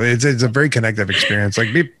 No, it's a very connective experience.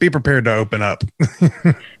 Like be prepared to open up.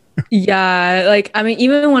 Yeah. Like, I mean,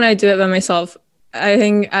 even when I do it by myself, I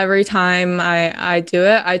think every time I do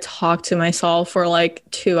it, I talk to myself for like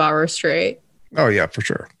 2 hours straight. Oh yeah, for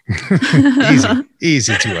sure.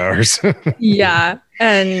 Easy 2 hours. Yeah.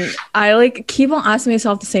 And I like keep on asking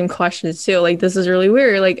myself the same questions too. Like, this is really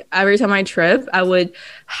weird. Like every time I trip, I would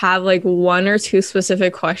have like 1 or 2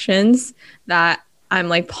 specific questions that I'm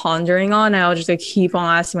like pondering on. I'll just like keep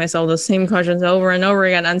on asking myself the same questions over and over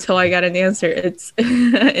again until I get an answer. It's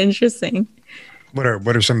interesting. What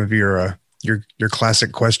are some of your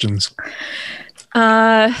classic questions?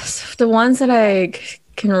 The ones that I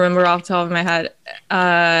can remember off the top of my head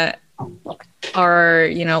are,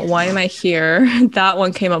 why am I here? That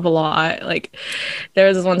one came up a lot. Like there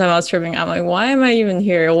was this one time I was tripping. I'm like, why am I even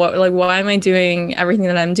here? Why am I doing everything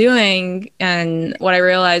that I'm doing? And what I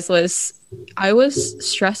realized was I was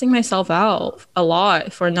stressing myself out a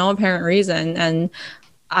lot for no apparent reason. And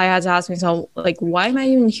I had to ask myself, like, why am I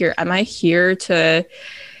even here? Am I here to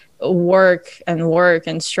work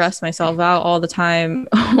and stress myself out all the time?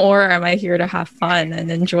 Or am I here to have fun and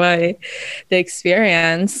enjoy the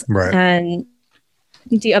experience? Right. And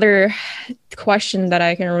the other question that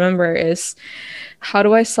I can remember is, how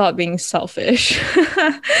do I stop being selfish?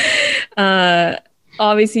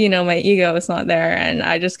 Obviously, my ego is not there. And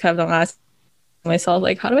I just kept on asking myself,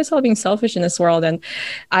 like, how do I stop being selfish in this world? And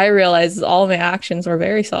I realized all of my actions were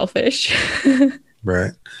very selfish.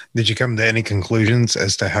 Right. Did you come to any conclusions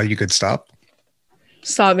as to how you could stop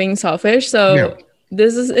being selfish? So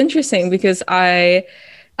This is interesting because I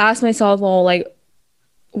asked myself, well, like,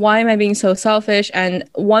 why am I being so selfish? And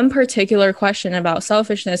one particular question about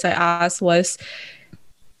selfishness I asked was,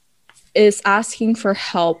 is asking for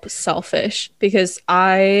help selfish? Because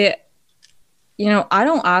I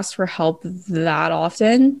don't ask for help that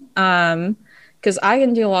often. Because I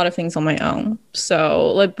can do a lot of things on my own.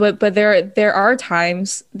 So, like, but there are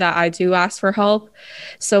times that I do ask for help.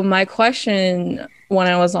 So my question when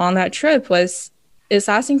I was on that trip was, is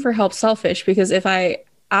asking for help selfish? Because if I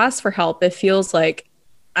ask for help, it feels like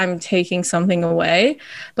I'm taking something away.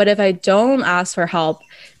 But if I don't ask for help,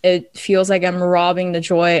 it feels like I'm robbing the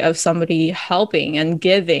joy of somebody helping and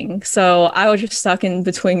giving. So I was just stuck in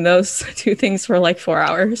between those two things for like 4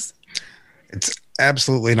 hours. It's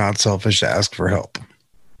absolutely not selfish to ask for help.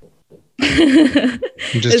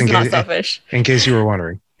 It's not selfish. In case you were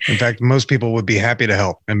wondering. In fact, most people would be happy to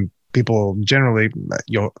help. And people generally,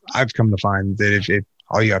 I've come to find that if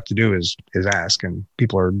all you have to do is ask, and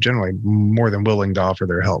people are generally more than willing to offer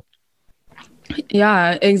their help.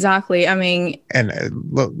 Yeah, exactly. I mean, and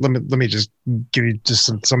let me just give you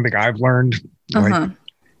just something I've learned.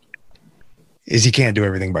 Is you can't do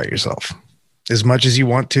everything by yourself. As much as you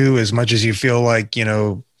want to, as much as you feel like,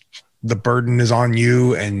 the burden is on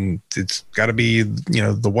you and it's got to be,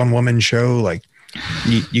 the one woman show, like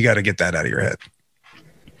you got to get that out of your head.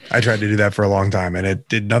 I tried to do that for a long time and it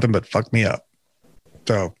did nothing but fuck me up.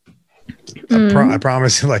 So I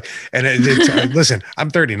promise you, like, and it's listen, I'm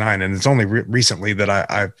 39 and it's only recently that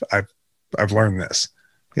I've learned this,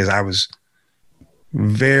 because I was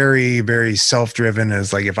very, very self-driven.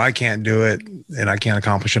 As like, if I can't do it and I can't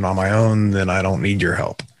accomplish it on my own, then I don't need your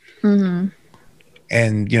help. Mm-hmm.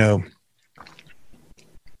 And,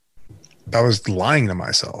 I was lying to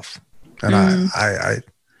myself, and I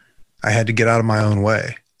had to get out of my own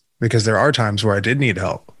way, because there are times where I did need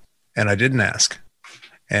help and I didn't ask,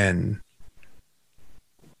 and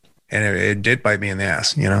it did bite me in the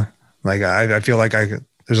ass, like I feel like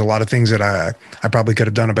there's a lot of things that I probably could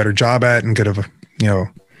have done a better job at, and could have,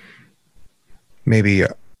 maybe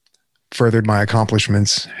furthered my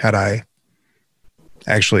accomplishments had I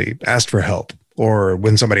actually asked for help, or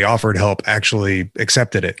when somebody offered help, actually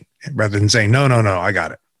accepted it rather than saying, no, I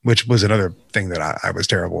got it, which was another thing that I was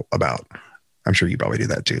terrible about. I'm sure you probably do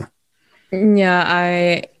that too.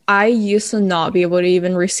 Yeah, I used to not be able to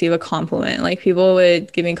even receive a compliment. Like, people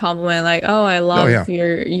would give me a compliment, like, "Oh, I love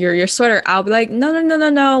your sweater." I'll be like,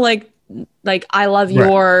 "No, like I love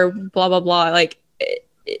your blah blah blah." Like,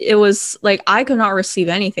 it was like I could not receive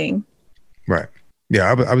anything. Right.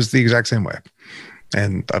 Yeah, I was the exact same way,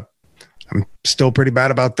 and I'm still pretty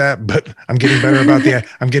bad about that, but I'm getting better about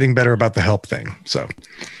the help thing. So,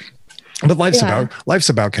 but life's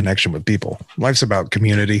about connection with people. Life's about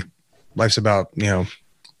community. Life's about,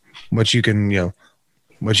 what you can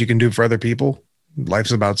do for other people.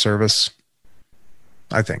 Life's about service.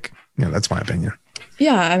 I think, that's my opinion.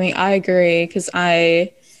 Yeah. I mean, I agree. 'Cause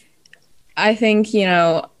I think,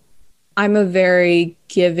 I'm a very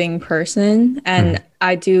giving person, and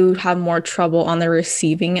I do have more trouble on the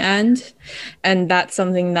receiving end. And that's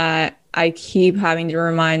something that I keep having to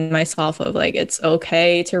remind myself of, like, it's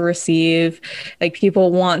okay to receive. Like,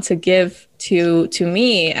 people want to give to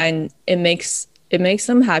me, and it makes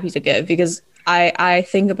them happy to give, because I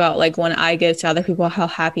think about, like, when I give to other people, how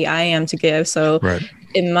happy I am to give. So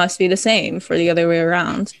it must be the same for the other way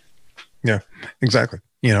around. Yeah, exactly.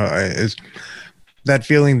 It's that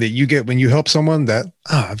feeling that you get when you help someone, that,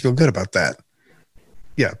 I feel good about that.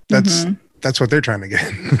 Yeah, that's what they're trying to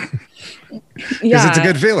get. Because it's a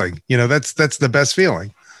good feeling. You know, that's the best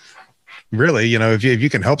feeling. Really, you know, if you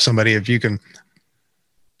can help somebody, if you can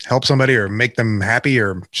help somebody or make them happy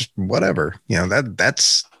or just whatever, you know,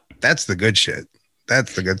 that's the good shit.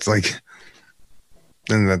 That's the good, it's like,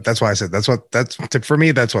 and that's why I said for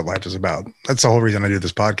me, that's what life is about. That's the whole reason I do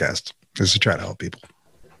this podcast, is to try to help people.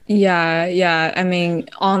 Yeah. I mean,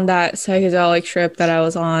 on that psychedelic trip that I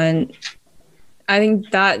was on, I think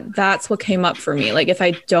that's what came up for me. Like, if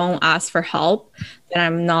I don't ask for help, then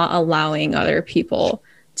I'm not allowing other people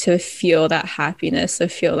to feel that happiness, to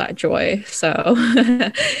feel that joy. So,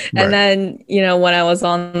 and then, you know, when I was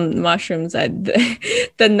on mushrooms,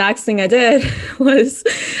 the next thing I did was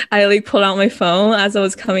I like pulled out my phone as I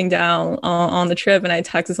was coming down on the trip, and I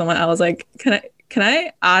texted someone. I was like, can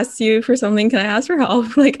I ask you for something? Can I ask for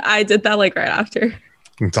help? Like, I did that like right after.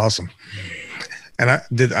 It's awesome. And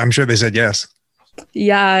I'm sure they said yes.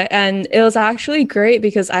 Yeah. And it was actually great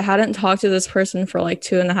because I hadn't talked to this person for like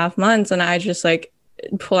 2.5 months, and I just like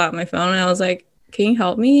pull out my phone and I was like, can you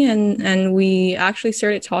help me? And we actually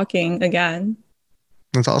started talking again.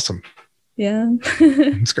 That's awesome. Yeah.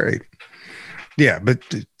 It's great. Yeah. But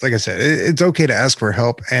like I said, it's okay to ask for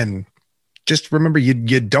help, and just remember, you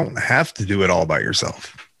don't have to do it all by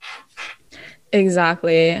yourself.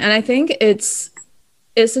 Exactly. And I think it's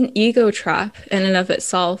an ego trap in and of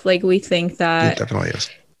itself. Like, we think that it definitely is.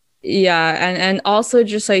 Yeah. And also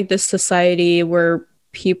just like this society where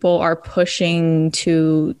people are pushing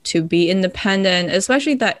to be independent,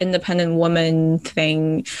 especially that independent woman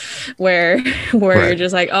thing where you're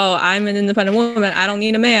just like, oh, I'm an independent woman, I don't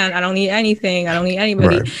need a man, I don't need anything, I don't need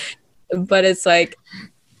anybody. But it's like,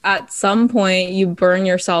 at some point you burn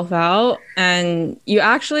yourself out, and you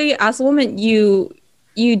actually, as a woman, you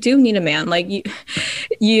do need a man. Like, you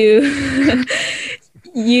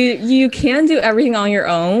you can do everything on your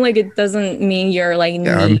own. Like, it doesn't mean you're like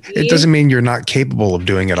needy. It doesn't mean you're not capable of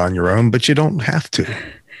doing it on your own, but you don't have to.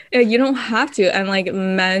 Yeah, you don't have to. And like,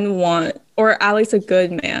 men want, or at least a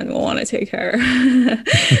good man will want to take care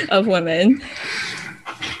of women.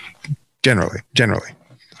 Generally.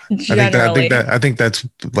 I think that's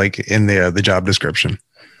like in the job description.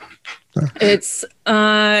 It's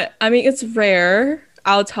I mean, it's rare.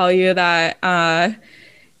 I'll tell you that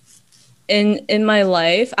in my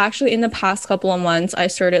life, actually, in the past couple of months, I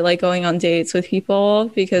started like going on dates with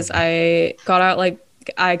people because I got out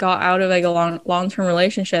of like a long-term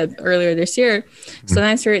relationship earlier this year. So then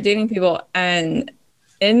I started dating people, and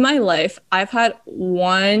in my life, I've had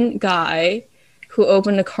one guy who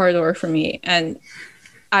opened a car door for me, and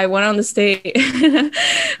I went on this date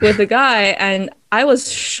with a guy, and I was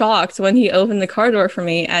shocked when he opened the car door for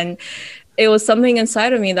me, and it was something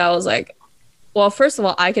inside of me that was like, well, first of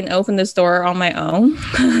all, I can open this door on my own.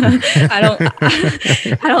 I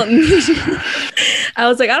don't need you. I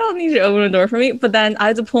was like, I don't need you to open a door for me. But then I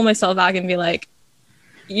had to pull myself back and be like,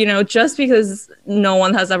 you know, just because no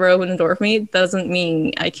one has ever opened a door for me doesn't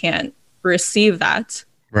mean I can't receive that.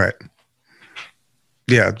 Right.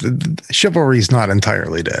 Yeah. The chivalry is not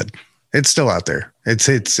entirely dead. It's still out there. It's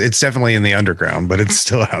definitely in the underground, but it's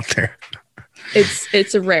still out there.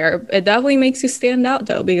 It's rare. It definitely makes you stand out,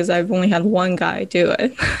 though, because I've only had one guy do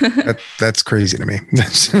it. That's crazy to me.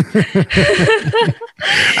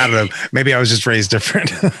 I don't know. Maybe I was just raised different.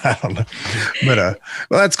 I don't know. But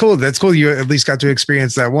well, that's cool. That's cool. You at least got to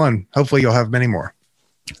experience that one. Hopefully, you'll have many more.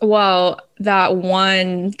 Well, that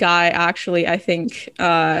one guy, actually, I think.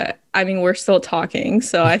 I mean, we're still talking,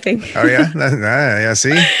 so I think. Oh yeah, yeah.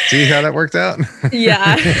 See how that worked out.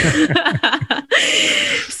 Yeah.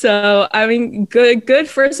 So, I mean, good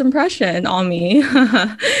first impression on me.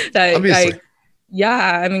 Obviously.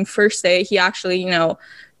 I mean, first day, he actually, you know,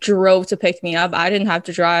 drove to pick me up. I didn't have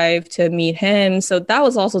to drive to meet him. So that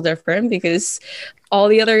was also different because all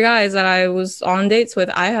the other guys that I was on dates with,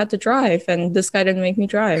 I had to drive, and this guy didn't make me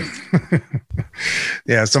drive.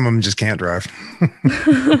 Yeah, some of them just can't drive.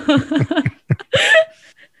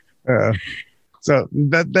 So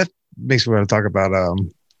that makes me want to talk about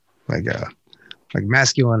like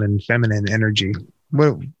masculine and feminine energy.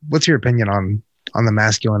 What's your opinion on the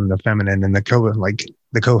masculine and the feminine and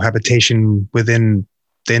the cohabitation within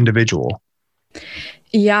the individual?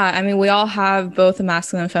 Yeah, I mean, we all have both the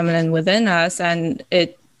masculine and feminine within us, and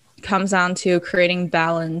it comes down to creating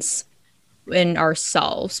balance in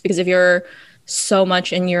ourselves. Because if you're so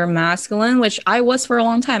much in your masculine, which I was for a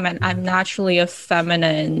long time, and I'm naturally a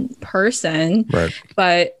feminine person, right?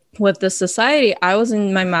 But with the society, I was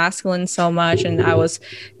in my masculine so much, and I was,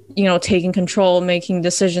 you know, taking control, making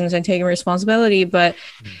decisions, and taking responsibility. But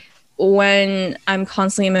when I'm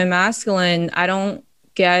constantly in my masculine, I don't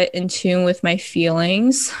get in tune with my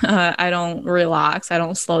feelings. I don't relax. I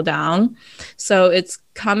don't slow down. So it's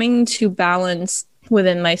coming to balance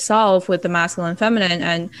within myself with the masculine and feminine,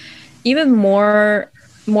 and even more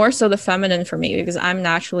so the feminine for me, because I'm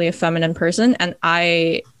naturally a feminine person. And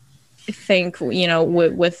I think, you know,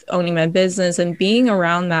 with owning my business and being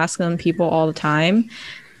around masculine people all the time,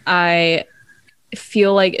 I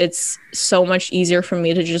feel like it's so much easier for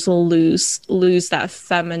me to just lose that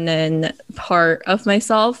feminine part of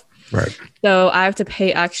myself. Right. So I have to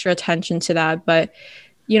pay extra attention to that. But,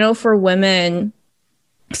 you know, for women,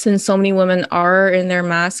 since so many women are in their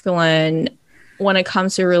masculine, when it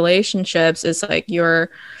comes to relationships, it's like you're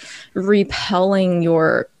repelling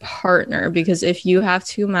your partner, because if you have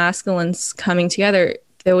two masculines coming together,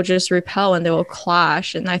 they will just repel and they will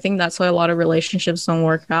clash. And I think that's why a lot of relationships don't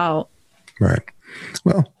work out. Right.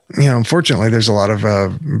 Well, you know, unfortunately, there's a lot of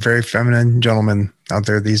very feminine gentlemen out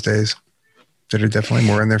there these days that are definitely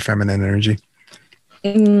more in their feminine energy.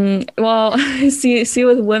 Well, see,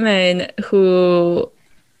 with women who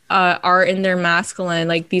are in their masculine,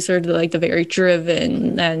 like these are the very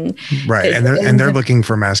driven and right, and they're looking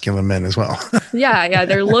for masculine men as well. yeah,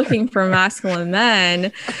 they're looking for masculine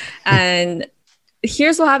men. And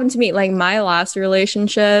here's what happened to me: like my last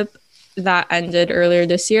relationship that ended earlier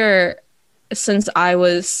this year, since I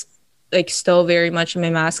was like still very much in my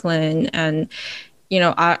masculine, and you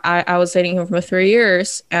know, I was dating him for 3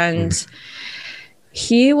 years, and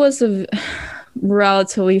he was a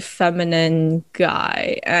relatively feminine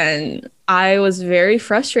guy, and I was very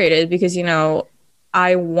frustrated because, you know,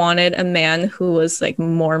 I wanted a man who was like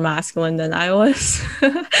more masculine than I was.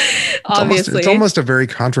 Obviously, it's almost a very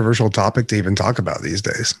controversial topic to even talk about these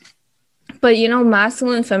days. But, you know,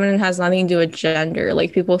 masculine and feminine has nothing to do with gender.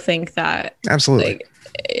 Like people think that. Absolutely. Like,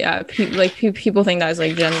 yeah, people think that's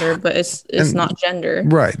like gender, but it's not gender.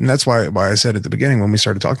 Right. And that's why I said at the beginning when we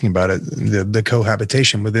started talking about it, the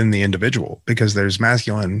cohabitation within the individual, because there's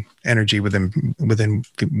masculine energy within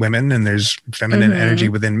women and there's feminine energy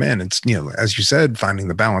within men. It's, you know, as you said, finding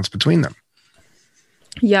the balance between them.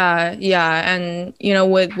 Yeah. And, you know,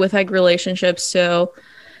 with like relationships, so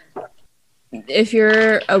if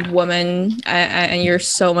you're a woman and you're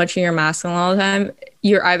so much in your masculine all the time,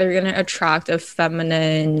 you're either going to attract a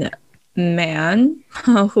feminine man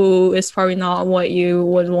who is probably not what you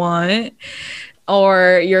would want,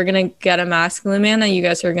 or you're going to get a masculine man and you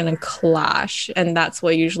guys are going to clash. And that's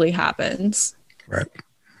what usually happens. Right.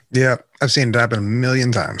 Yeah. I've seen it happen a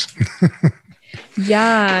million times.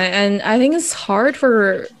 Yeah. And I think it's hard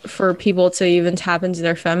for people to even tap into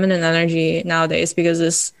their feminine energy nowadays, because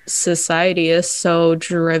this society is so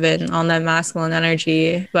driven on that masculine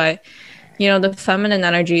energy. But, you know, the feminine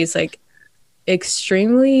energy is like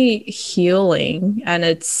extremely healing, and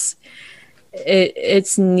it's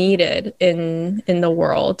needed in the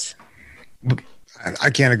world. I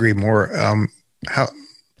can't agree more.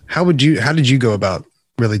 How did you go about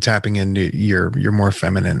really tapping into your more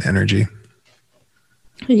feminine energy?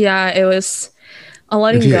 Yeah, it was a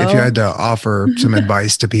letting go. If you had to offer some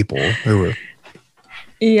advice to people who were.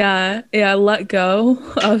 Yeah, let go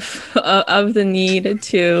of the need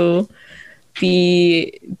to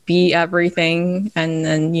be everything. And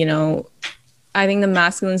then, you know, I think the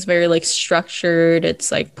masculine is very like structured.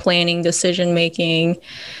 It's like planning, decision making,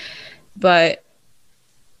 but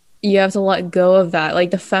you have to let go of that.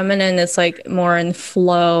 Like the feminine is like more in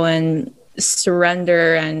flow and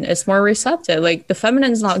surrender, and it's more receptive. Like the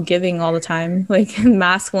feminine is not giving all the time, like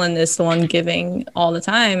masculine is the one giving all the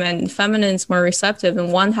time, and feminine is more receptive,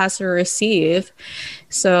 and one has to receive.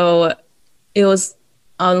 So it was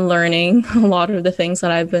unlearning a lot of the things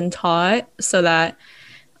that I've been taught so that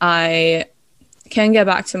I can get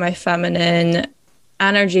back to my feminine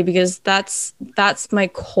energy, because that's my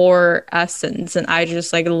core essence, and I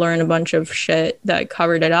just like learned a bunch of shit that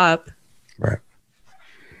covered it up. Right.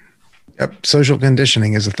 Yep. Social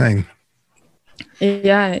conditioning is a thing.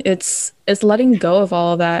 Yeah, it's letting go of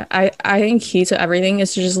all of that. I think key to everything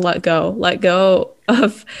is to just let go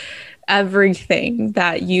of everything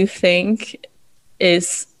that you think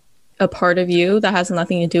is a part of you that has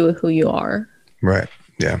nothing to do with who you are. Right.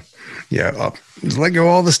 Yeah. Just let go of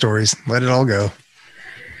all the stories. Let it all go.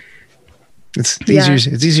 It's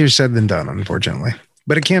easier said than done, unfortunately,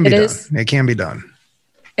 but it can be done. It can be done.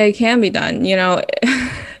 It can be done. You know,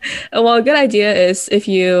 well, a good idea is if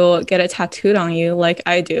you get it tattooed on you, like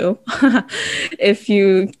I do, if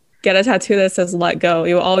you get a tattoo that says let go,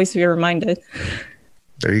 you'll always be reminded.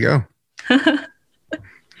 There you go.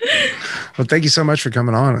 Well, thank you so much for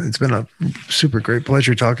coming on. It's been a super great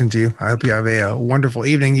pleasure talking to you. I hope you have a wonderful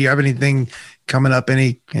evening. Do you have anything coming up?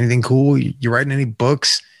 Anything cool? You writing any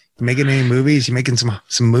books? making any movies? You making some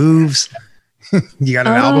moves? You got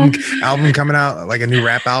an album coming out, like a new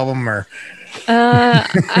rap album, or?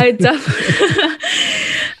 I definitely,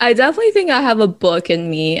 I definitely think I have a book in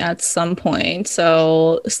me at some point.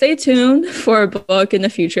 So stay tuned for a book in the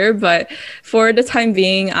future. But for the time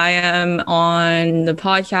being, I am on the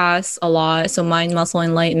podcast a lot. So Mind Muscle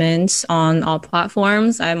Enlightenment on all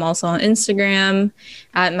platforms. I'm also on Instagram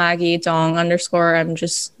at Maggie Dong _. I'm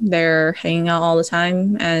just there hanging out all the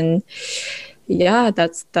time. And yeah,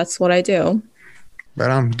 that's what I do.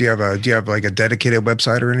 But do you have like a dedicated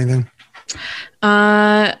website or anything?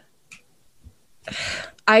 I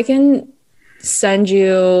can send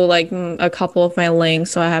you like a couple of my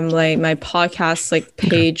links. So I have like my podcast like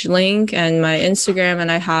page link and my Instagram,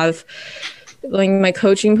 and I have like my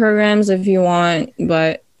coaching programs if you want.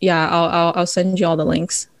 But yeah, I'll send you all the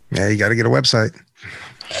links. Yeah, you got to get a website.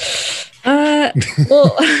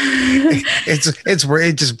 Well, it's where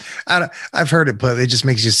it just I've heard it, but it just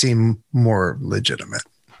makes you seem more legitimate.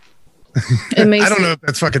 I don't know if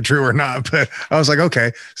that's fucking true or not, but I was like,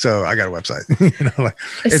 okay, so I got a website.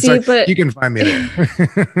 But you can find me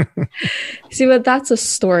there. See, but that's a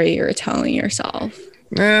story you're telling yourself.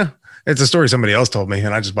 Yeah, it's a story somebody else told me,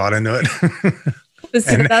 and I just bought into it. But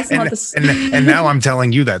see, that's not the story. And now I'm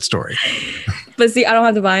telling you that story. But see, I don't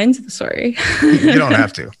have to buy into the story. You don't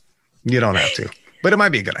have to. You don't have to. But it might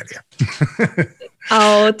be a good idea.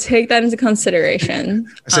 I'll take that into consideration.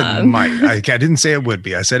 I said might. I didn't say it would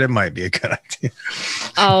be. I said it might be a good idea.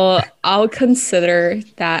 I'll consider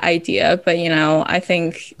that idea, but I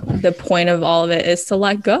think the point of all of it is to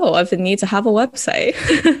let go of the need to have a website.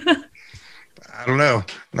 I don't know.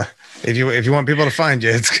 If you want people to find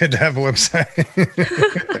you, it's good to have a website.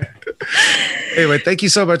 Anyway, thank you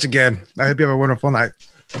so much again. I hope you have a wonderful night.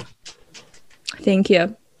 Thank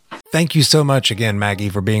you. Thank you so much again, Maggie,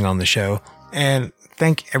 for being on the show. And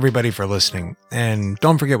thank everybody for listening. And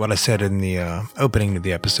don't forget what I said in the opening of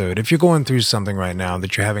the episode. If you're going through something right now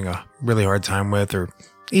that you're having a really hard time with, or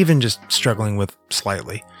even just struggling with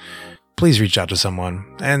slightly, please reach out to someone.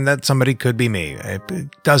 And that somebody could be me. It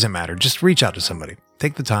doesn't matter. Just reach out to somebody.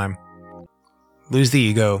 Take the time. Lose the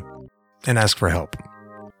ego and ask for help.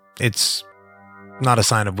 It's not a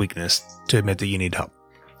sign of weakness to admit that you need help.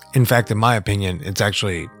 In fact, in my opinion, it's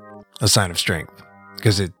actually a sign of strength,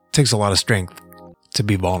 because it takes a lot of strength to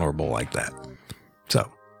be vulnerable like that.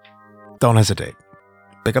 So don't hesitate.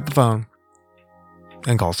 Pick up the phone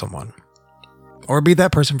and call someone, or be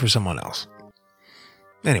that person for someone else.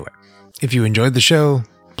 Anyway, if you enjoyed the show,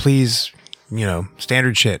 please,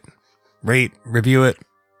 standard shit, rate, review it,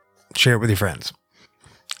 share it with your friends.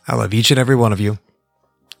 I love each and every one of you.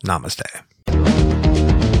 Namaste.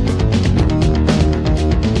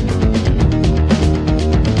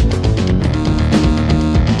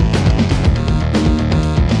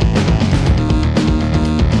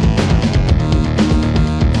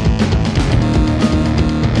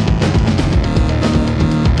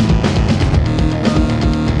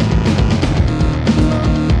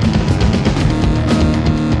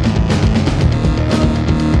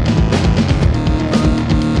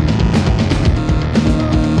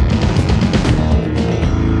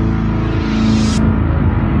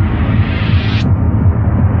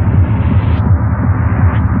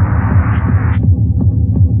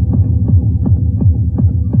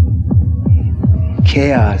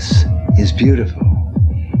 Chaos is beautiful.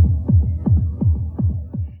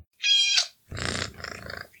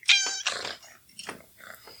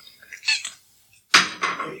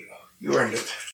 You earned it.